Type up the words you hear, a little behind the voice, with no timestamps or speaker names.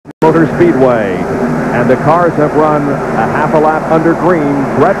Motor Speedway, and the cars have run a half a lap under green.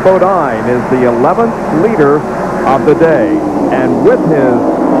 Geoff Bodine is the 11th leader of the day, and with his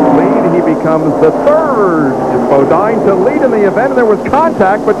lead he becomes the third Bodine to lead in the event, and there was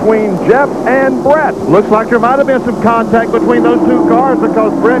contact between Geoff and Brett. Looks like there might have been some contact between those two cars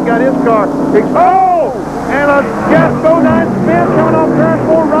because Brett got his car. Oh! And a Geoff Bodine spin coming off turn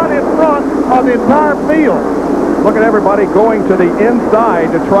 4 right in front of the entire field. Look at everybody going to the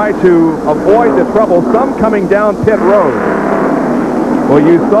inside to try to avoid the trouble, some coming down pit road. Well,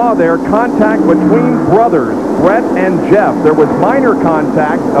 you saw there contact between brothers, Brett and Geoff. There was minor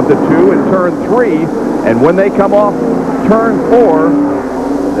contact of the two in turn 3, and when they come off turn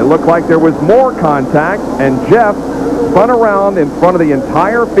 4, it looked like there was more contact, and Geoff spun around in front of the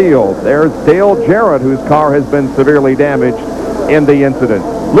entire field. There's Dale Jarrett, whose car has been severely damaged in the incident.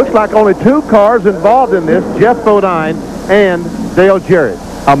 Looks like only 2 cars involved in this, Geoff Bodine and Dale Jarrett.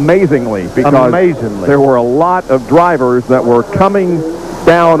 Amazingly, because there were a lot of drivers that were coming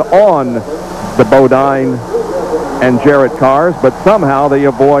down on the Bodine and Jarrett cars, but somehow they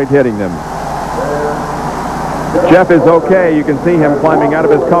avoid hitting them. Geoff is okay. You can see him climbing out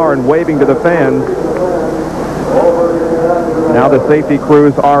of his car and waving to the fans. Now the safety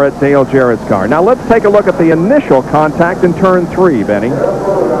crews are at Dale Jarrett's car. Now let's take a look at the initial contact in turn 3, Benny.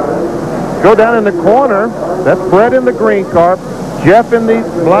 Go down in the corner. That's Brett in the green car, Geoff in the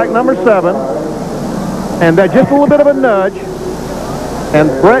black number 7, and just a little bit of a nudge, and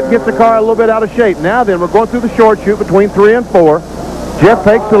Brett gets the car a little bit out of shape. Now then, we're going through the short chute between 3 and 4. Geoff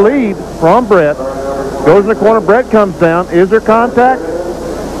takes the lead from Brett, goes in the corner. Brett comes down. Is there contact?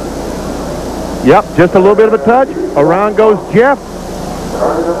 Yep, just a little bit of a touch. Around goes Geoff.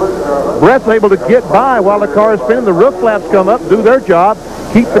 Brett's able to get by while the car is spinning. The roof flaps come up, do their job,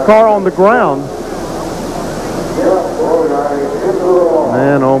 keep the car on the ground.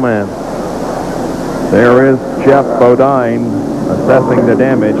 Man, oh man. There is Geoff Bodine assessing the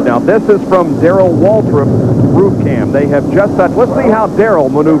damage. Now this is from Darrell Waltrip's roof cam. They have just touched. Let's see how Darrell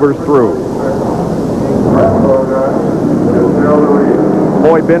maneuvers through.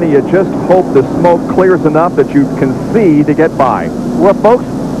 Boy, Benny, you just hope the smoke clears enough that you can see to get by. Well, folks,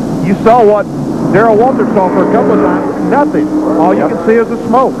 you saw what Darrell Waltrip saw for a couple of times. Nothing. All you can see is the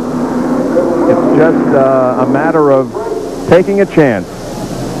smoke. It's just a matter of taking a chance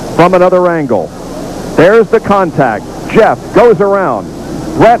from another angle. There's the contact. Geoff goes around.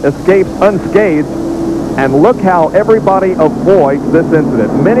 Brett escapes unscathed. And look how everybody avoids this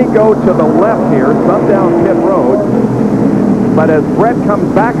incident. Many go to the left here, some down pit road. But as Brett comes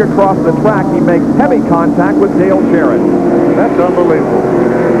back across the track, he makes heavy contact with Dale Jarrett. That's unbelievable.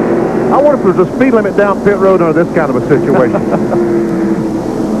 I wonder if there's a speed limit down pit road under this kind of a situation.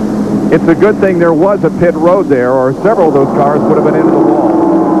 It's a good thing there was a pit road there, or several of those cars would have been into the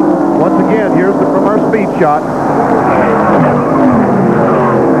wall. Once again, here's the from our speed shot.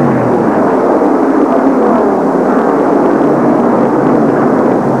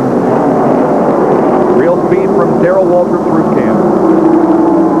 Real speed from Darrell Waltrip's roof cam.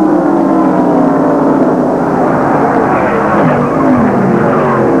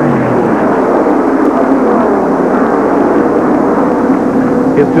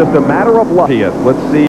 It's just a matter of luck. Let's see.